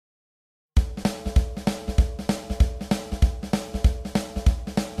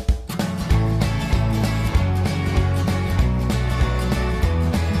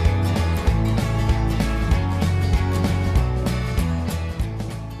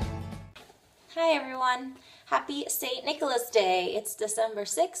Hi everyone. Happy St. Nicholas Day. It's December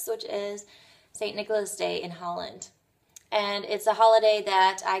 6th, which is St. Nicholas Day in Holland. And it's a holiday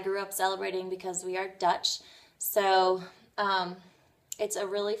that I grew up celebrating because we are Dutch. So it's a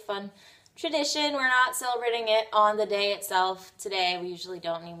really fun tradition. We're not celebrating it on the day itself today. We usually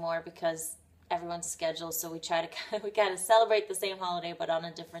don't anymore because everyone's scheduled. So we try to we kind of celebrate the same holiday but on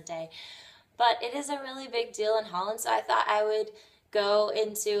a different day. But it is a really big deal in Holland, so I thought I would go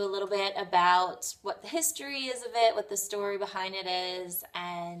into a little bit about what the history is of it, what the story behind it is,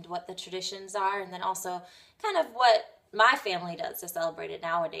 and what the traditions are, and then also kind of what my family does to celebrate it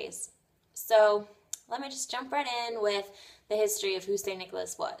nowadays. So let me just jump right in with the history of who St.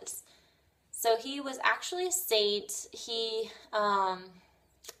 Nicholas was. So he was actually a saint. He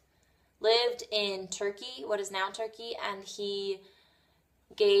lived in Turkey, what is now Turkey, and he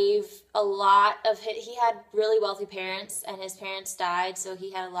gave a lot of he had really wealthy parents, and his parents died, so he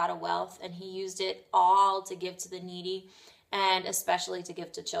had a lot of wealth, and he used it all to give to the needy and especially to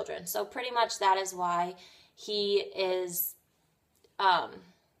give to children. So pretty much that is why he is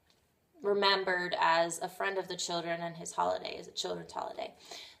remembered as a friend of the children, and his holiday is a children's holiday.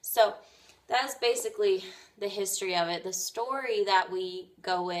 So that's basically the history of it. The story that we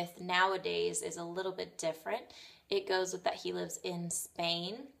go with nowadays is a little bit different. It goes with that he lives in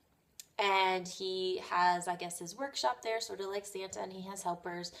Spain, and he has, I guess, his workshop there, sort of like Santa, and he has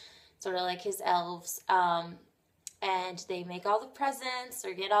helpers, sort of like his elves, and they make all the presents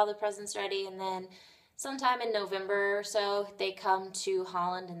or get all the presents ready, and then sometime in November or so, they come to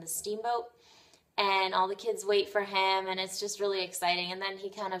Holland in the steamboat, and all the kids wait for him, and it's just really exciting, and then he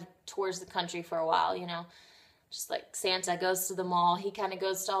kind of tours the country for a while, you know. Just like Santa goes to the mall, he kind of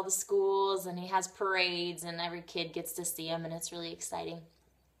goes to all the schools, and he has parades, and every kid gets to see him, and it's really exciting.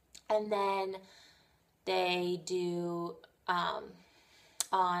 And then they do,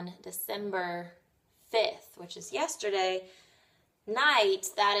 on December 5th, which is yesterday night,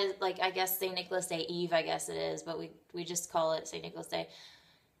 that is like, I guess, St. Nicholas Day Eve, I guess it is, but we just call it St. Nicholas Day,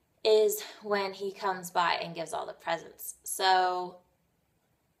 is when he comes by and gives all the presents. So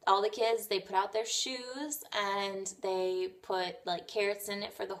all the kids, they put out their shoes, and they put like carrots in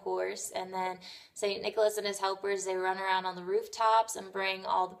it for the horse, and then St. Nicholas and his helpers, they run around on the rooftops and bring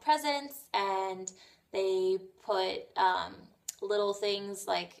all the presents, and they put little things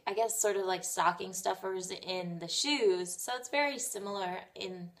like, I guess, sort of like stocking stuffers in the shoes. So it's very similar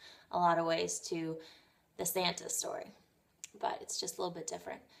in a lot of ways to the Santa story, but it's just a little bit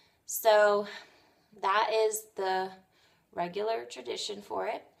different. So that is the regular tradition for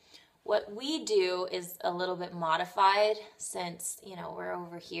it. What we do is a little bit modified, since, you know, we're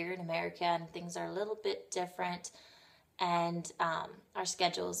over here in America and things are a little bit different, and our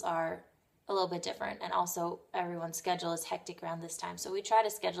schedules are a little bit different, and also everyone's schedule is hectic around this time. So we try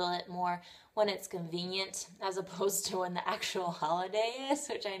to schedule it more when it's convenient as opposed to when the actual holiday is,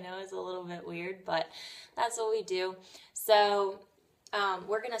 which I know is a little bit weird, but that's what we do. So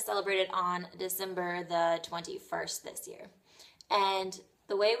we're going to celebrate it on December the 21st this year. And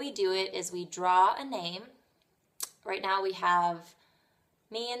the way we do it is we draw a name. Right now we have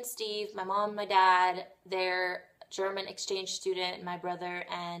me and Steve, my mom, my dad, their German exchange student, my brother,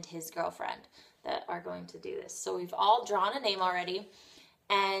 and his girlfriend that are going to do this. So we've all drawn a name already.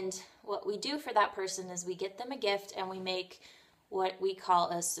 And what we do for that person is we get them a gift, and we make what we call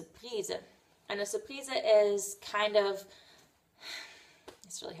a surprise. And a surprise is kind of,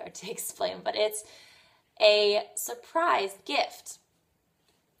 it's really hard to explain, but it's a surprise gift.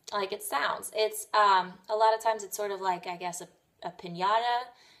 Like it sounds. It's a lot of times it's sort of like, I guess, a piñata.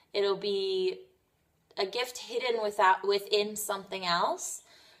 It'll be a gift hidden within something else.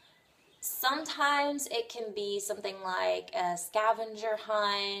 Sometimes it can be something like a scavenger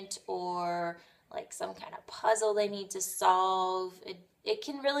hunt, or like some kind of puzzle they need to solve. It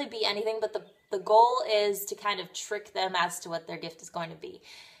can really be anything, but the goal is to kind of trick them as to what their gift is going to be.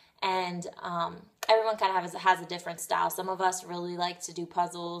 And everyone kind of has a different style. Some of us really like to do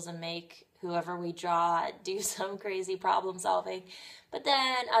puzzles and make whoever we draw do some crazy problem solving. But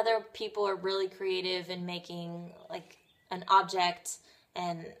then other people are really creative in making like an object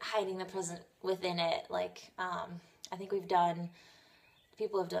and hiding the present within it. Like I think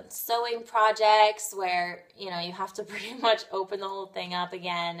people have done sewing projects where, you know, you have to pretty much open the whole thing up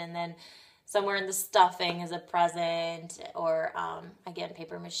again, and then somewhere in the stuffing is a present, or again,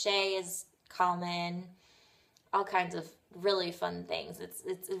 paper mache is common. All kinds of really fun things.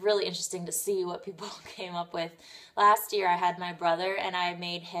 It's really interesting to see what people came up with. Last year I had my brother, and I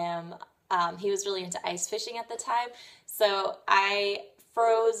made him, he was really into ice fishing at the time, so I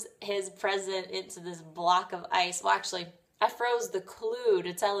froze his present into this block of ice. Well, actually, I froze the clue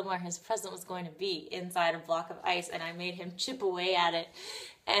to tell him where his present was going to be inside a block of ice, and I made him chip away at it.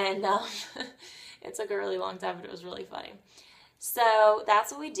 And it took a really long time, but it was really funny. So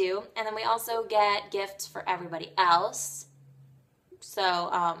that's what we do. And then we also get gifts for everybody else.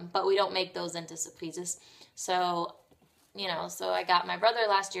 So, but we don't make those into surprises. So, you know, so I got my brother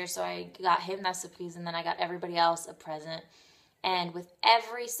last year, so I got him that surprise, and then I got everybody else a present. And with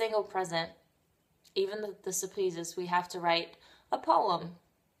every single present, even the surprises, we have to write a poem.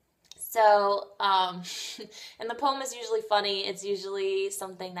 So, and the poem is usually funny. It's usually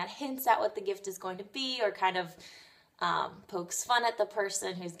something that hints at what the gift is going to be, or kind of pokes fun at the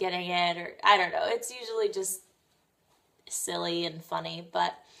person who's getting it, or I don't know. It's usually just silly and funny,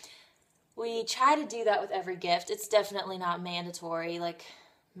 but we try to do that with every gift. It's definitely not mandatory. Like,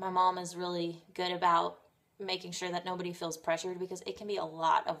 my mom is really good about making sure that nobody feels pressured, because it can be a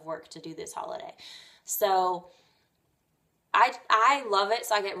lot of work to do this holiday. So I love it,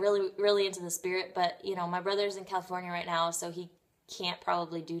 so I get really, really into the spirit, but, you know, my brother's in California right now, so he can't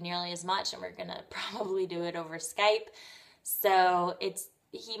probably do nearly as much, and we're going to probably do it over Skype. So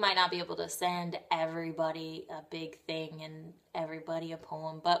he might not be able to send everybody a big thing and everybody a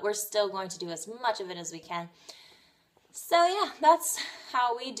poem, but we're still going to do as much of it as we can. So yeah, that's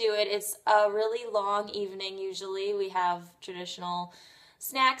how we do it. It's a really long evening usually. We have traditional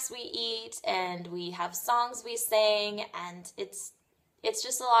snacks we eat, and we have songs we sing, and it's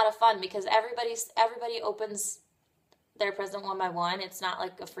just a lot of fun, because everybody opens their present one by one. It's not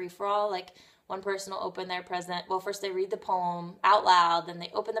like a free-for-all. Like, one person will open their present. Well, first they read the poem out loud, then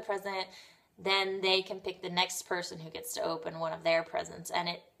they open the present, then they can pick the next person who gets to open one of their presents. And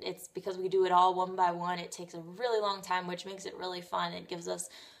it's because we do it all one by one, it takes a really long time, which makes it really fun. It gives us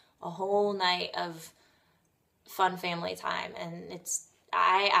a whole night of fun family time, and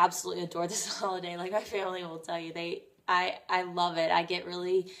I absolutely adore this holiday. Like, my family will tell you, I love it. I get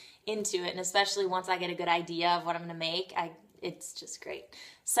really into it, and especially once I get a good idea of what I'm going to make, it's just great.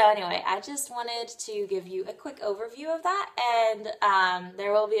 So anyway, I just wanted to give you a quick overview of that, and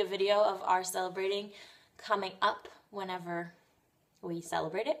there will be a video of our celebrating coming up whenever we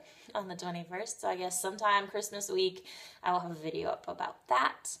celebrate it on the 21st. So I guess sometime Christmas week, I will have a video up about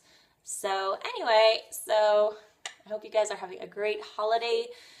that. So anyway, so I hope you guys are having a great holiday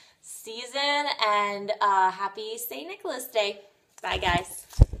season, and happy St. Nicholas Day. Bye, guys.